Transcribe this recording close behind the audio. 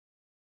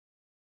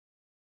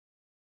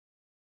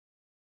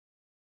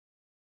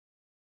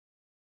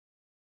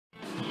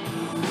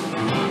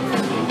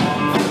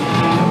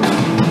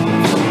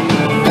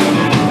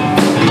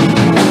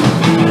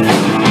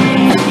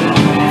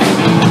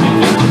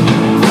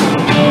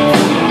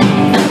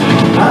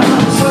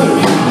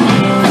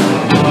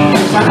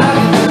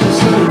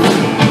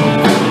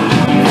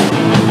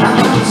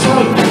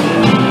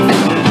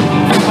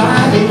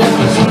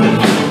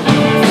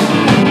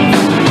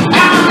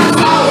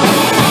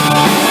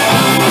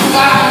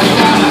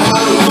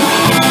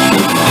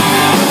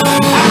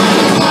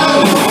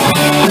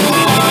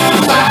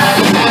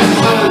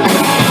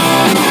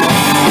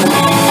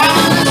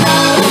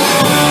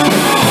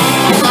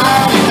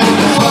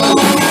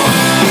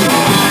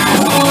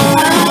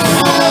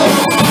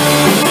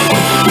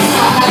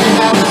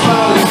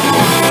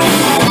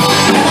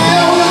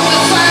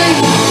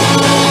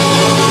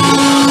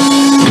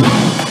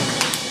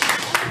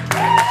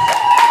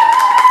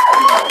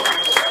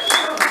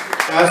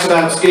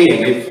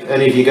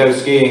any of you go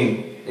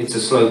skiing, it's a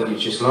slope you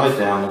just slide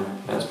down, and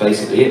that's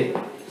basically it,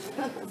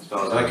 as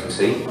far as I can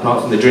see,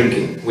 apart from the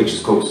drinking, which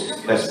of course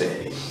is the best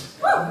bit.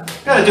 I'm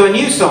going to do a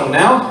new song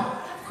now,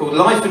 called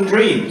Life and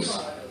Dreams.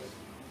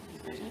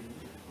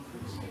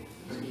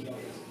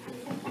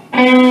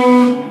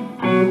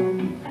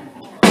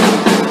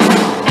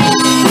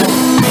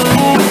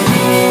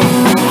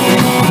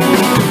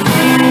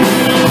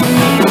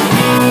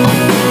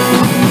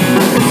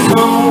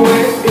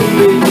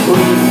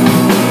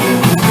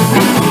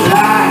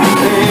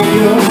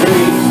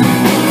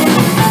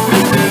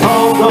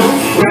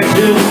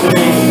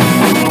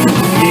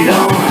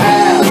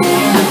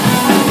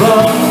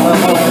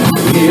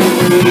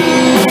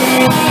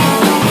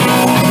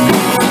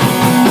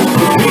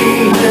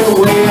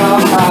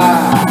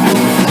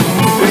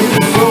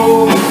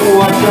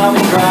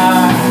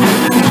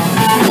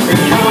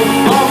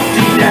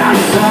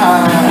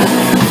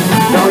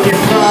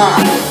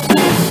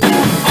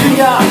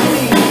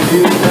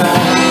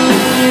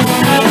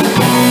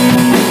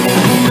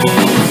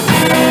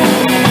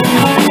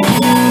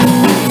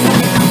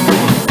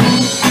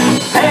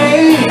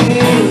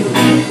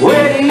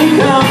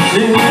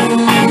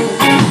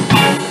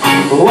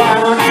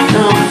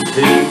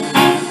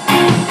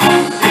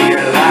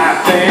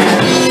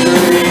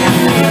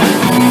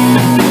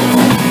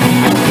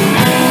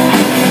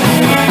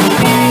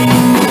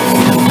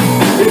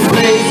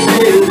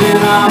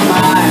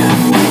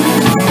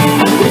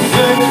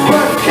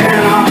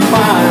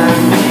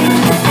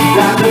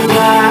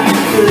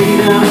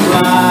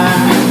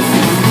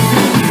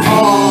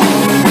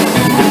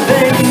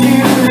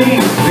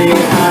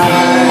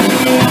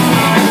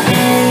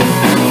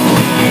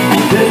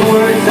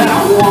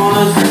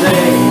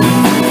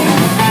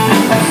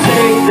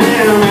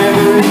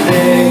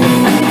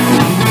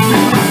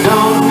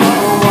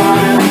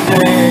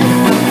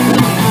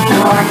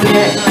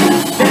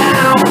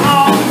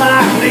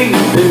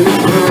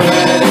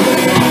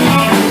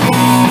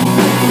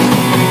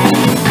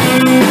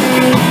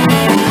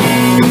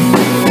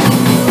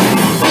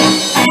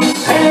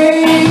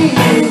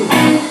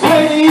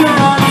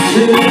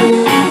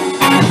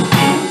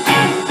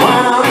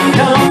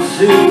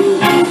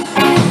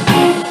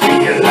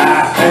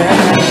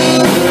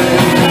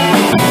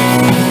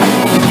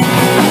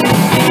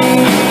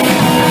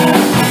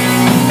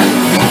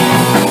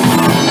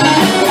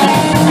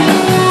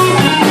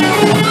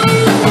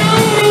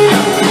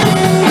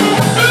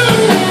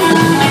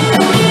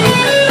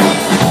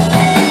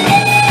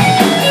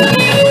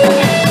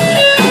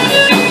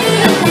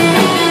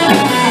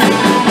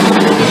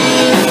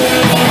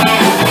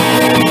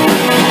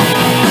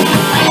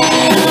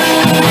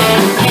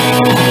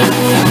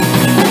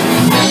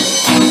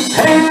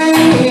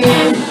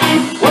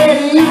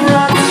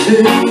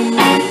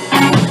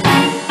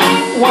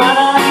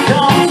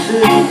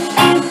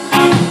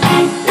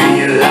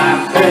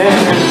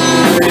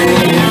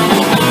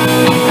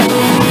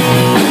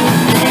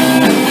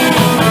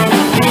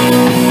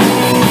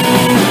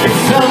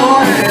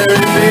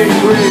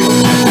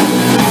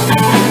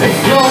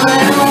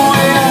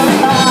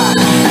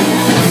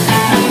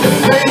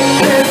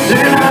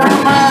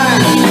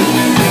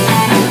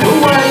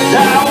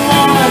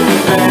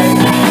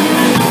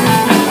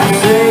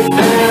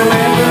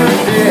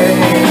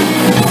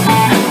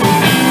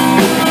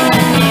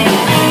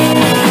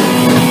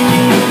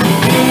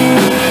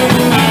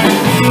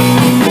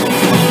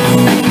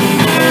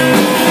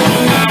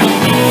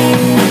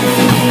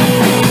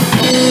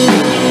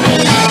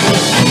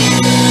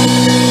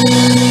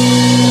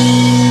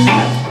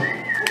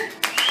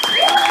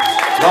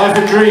 Life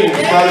and Dreams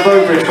by the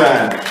Bowbridge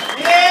Band.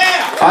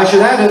 Yeah! I should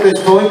add at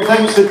this point,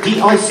 thanks to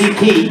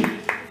DICP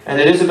and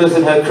Elizabeth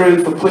and her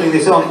crew for putting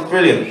this on.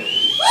 Brilliant.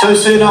 So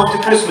soon after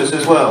Christmas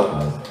as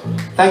well.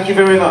 Thank you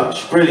very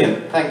much.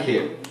 Brilliant. Thank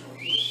you.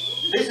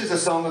 This is a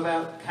song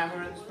about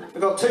Cameron's.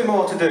 We've got two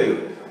more to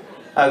do.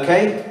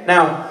 Okay?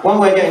 Now, one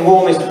way of getting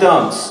warm is to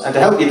dance. And to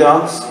help you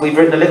dance, we've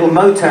written a little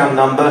Motown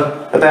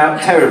number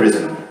about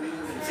terrorism.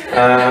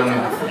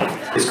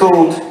 It's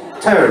called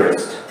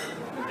Terrorist.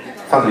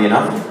 Funnily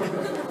enough.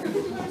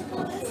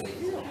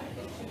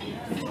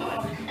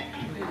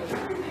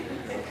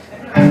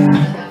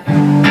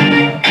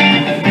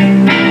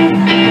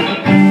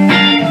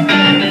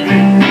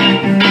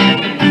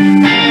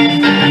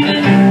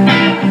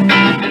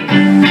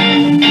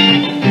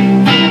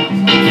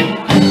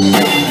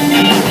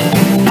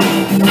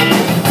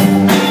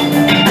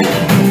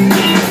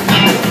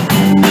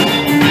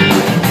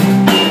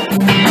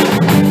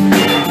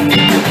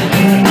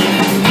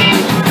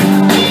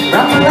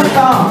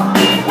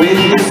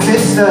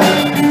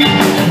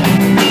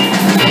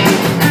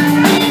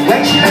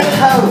 When she left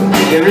home,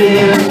 you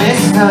really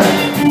missed her.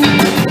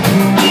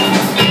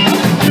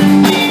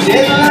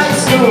 Didn't like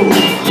school,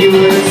 you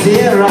were a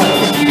zero.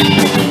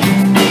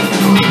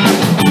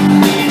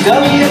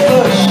 W.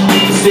 Bush,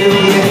 still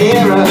your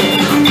hero.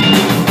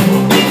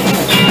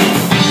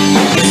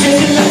 You sit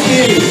in the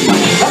pew,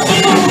 up the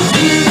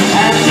mountain,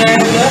 and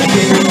they're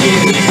looking at you.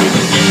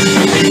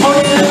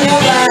 Poison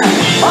your land,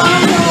 oh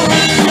no,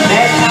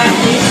 that time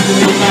needs to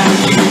be back.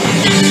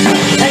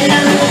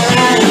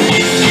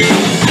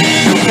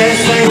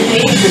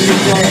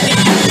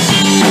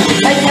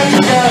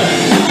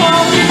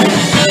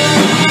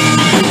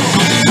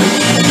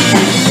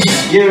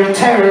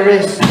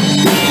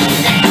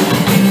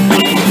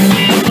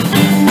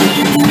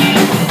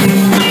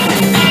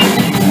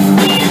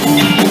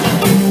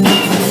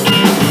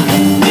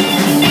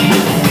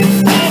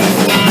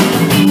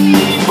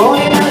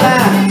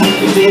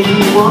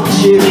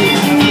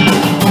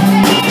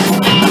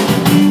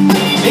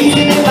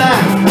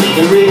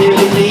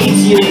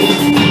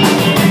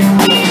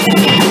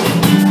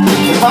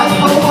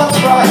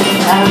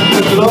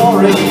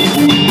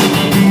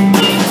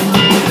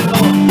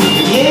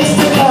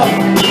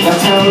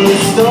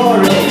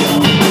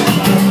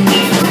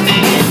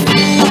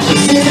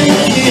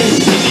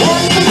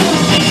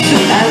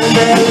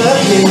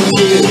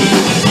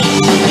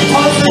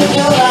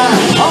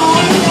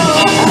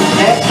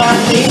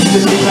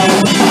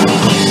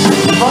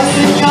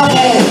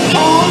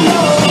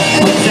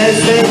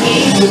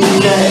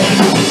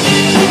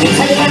 You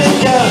take what you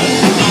got.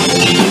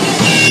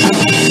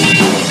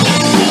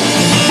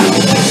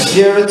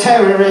 You're a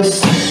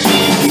terrorist.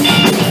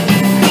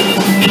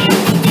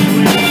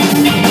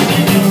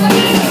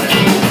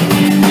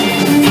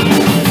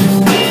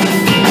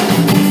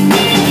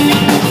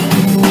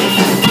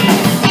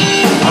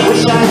 I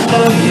wish I'd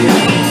known you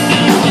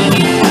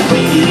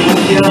when you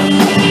were young.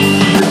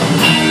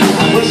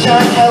 I wish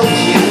I'd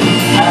helped you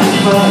have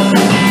fun.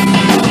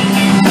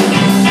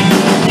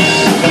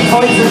 The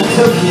poison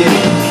took you,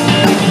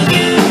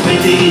 the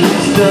deed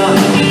is done.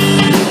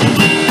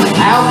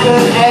 How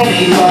could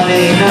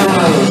anybody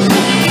know?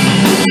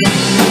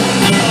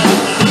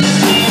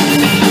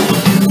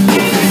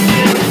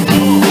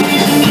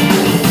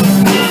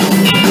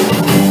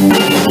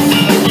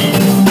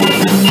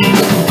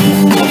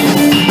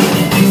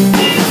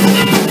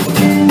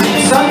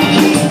 Some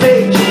keys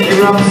big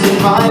erupts in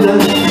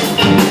violence.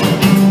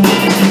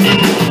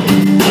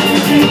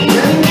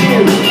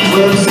 Then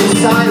works in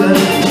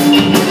silence.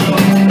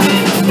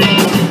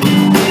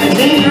 A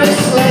dangerous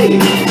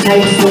slave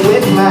takes the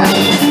whiplash.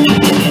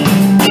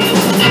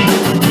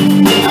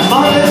 A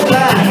modern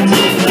land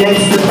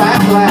gets the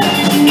backlash.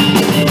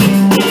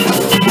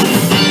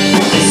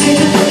 They sit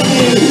at the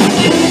news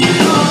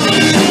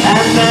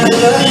and they're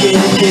looking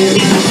at you.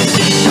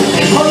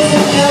 They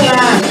poison your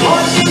land.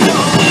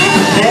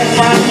 Their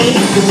crime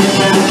needs to be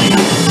found.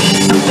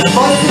 They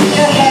poison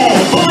your head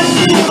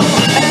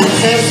and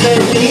says they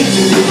need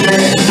to be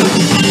dead.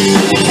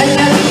 Take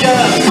that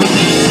gun.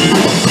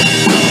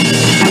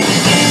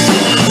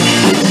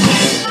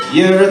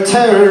 You're a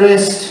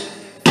terrorist.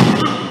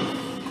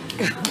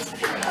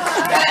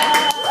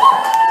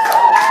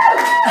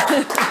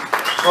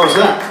 What was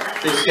that?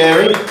 Bit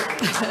scary?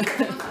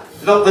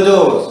 Lock the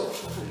doors.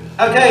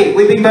 Okay,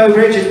 we've been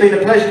Bowbridge. It's been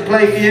a pleasure to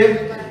play for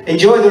you.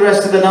 Enjoy the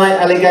rest of the night.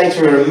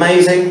 Alligator are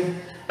amazing.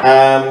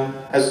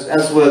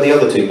 As were the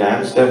other two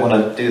bands. Don't want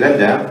to do them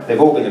down. They've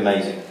all been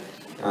amazing.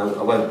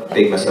 I won't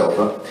big myself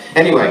up.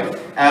 Anyway,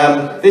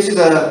 this is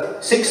a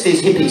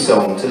 60s hippie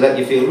song to let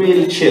you feel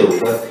really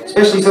chilled,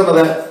 especially some of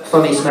that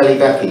funny, smelly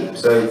backy.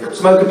 So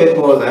smoke a bit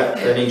more of that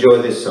and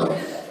enjoy this song.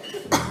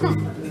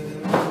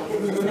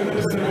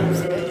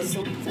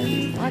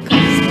 I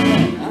can't smell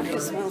it. I can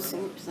smell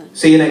something.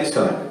 See you next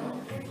time.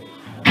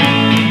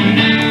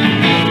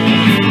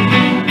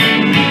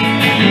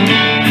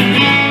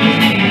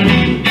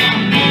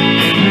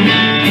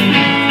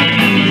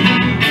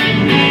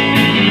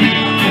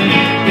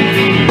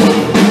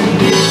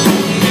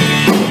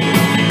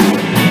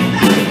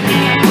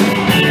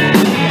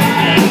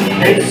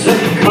 It's a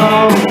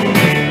call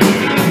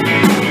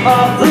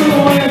of the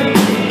wind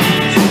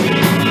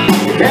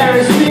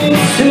carries me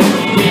to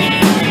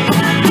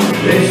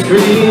this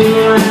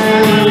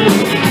dreamland.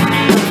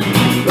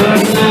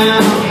 But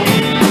now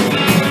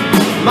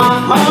my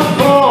heart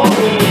falls,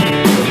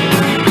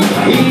 I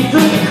heed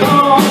the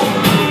call.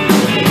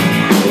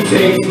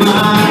 Take my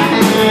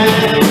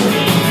hand.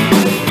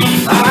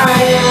 I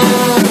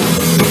am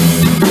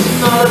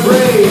not a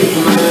brave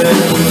man.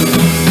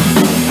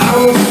 I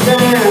will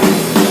stand.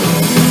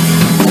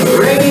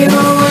 Rain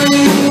or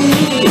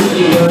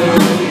rain,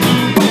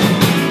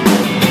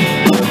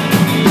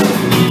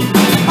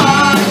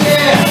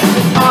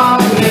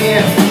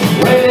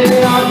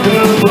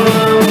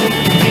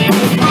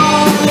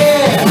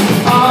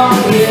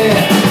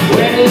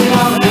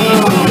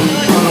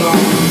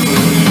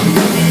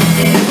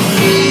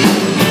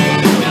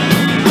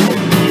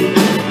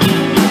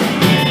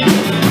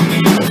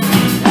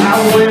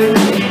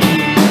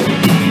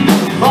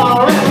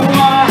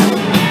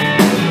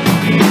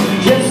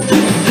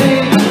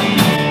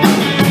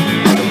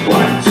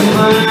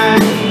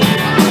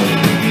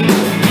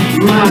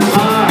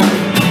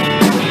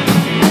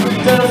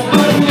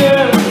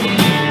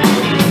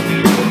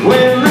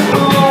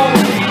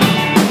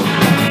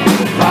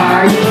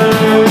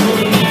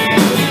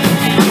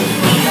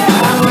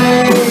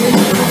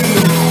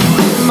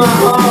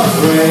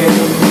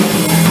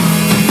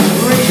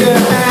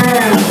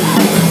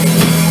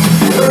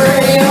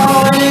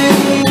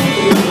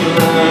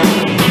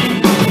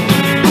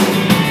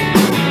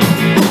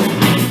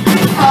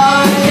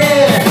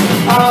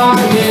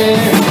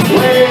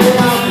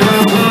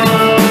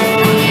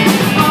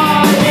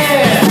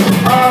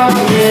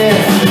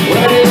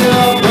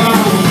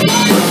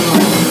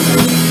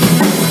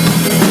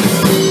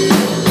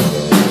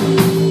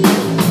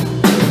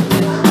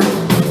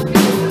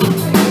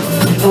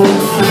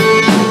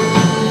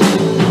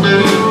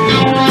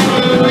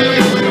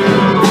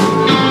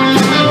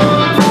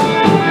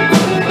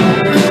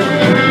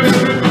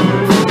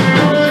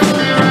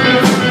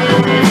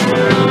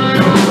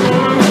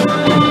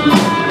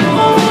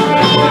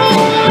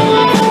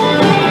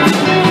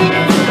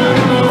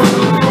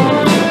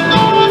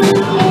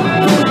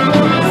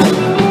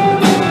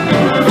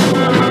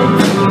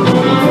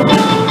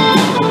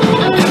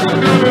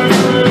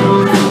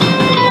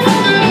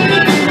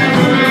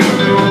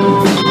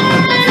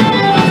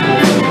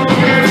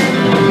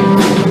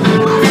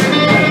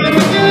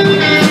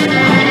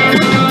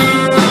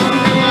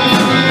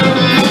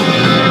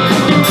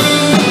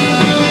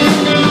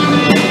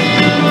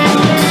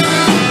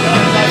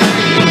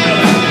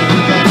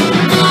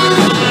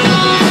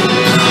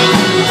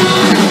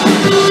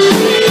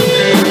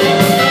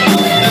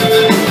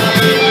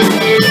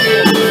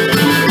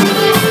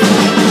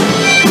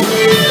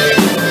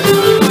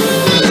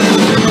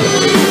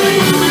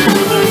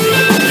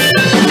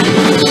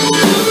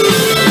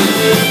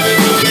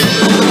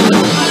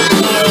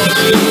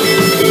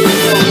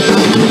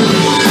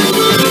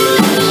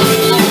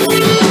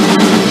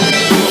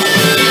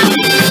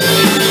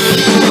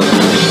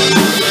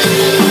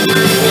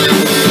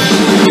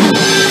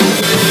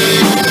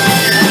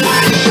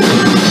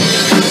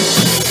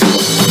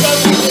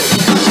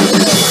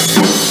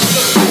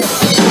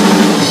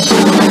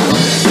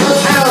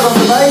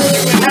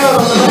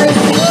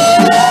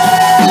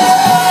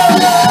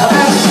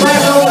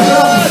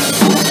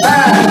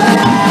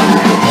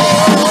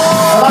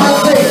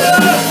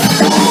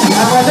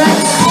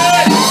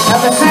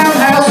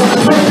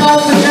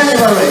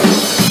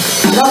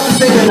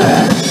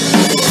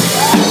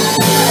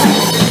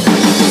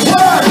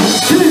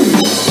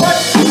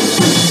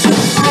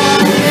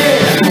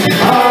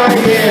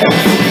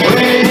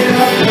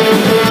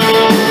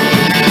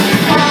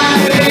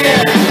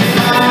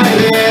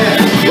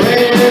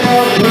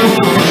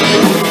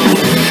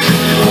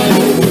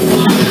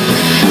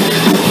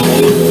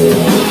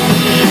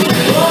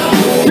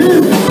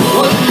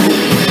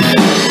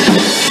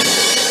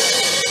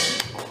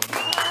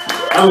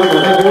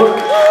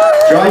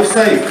 Drive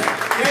safe.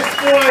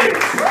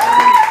 Yes, boys.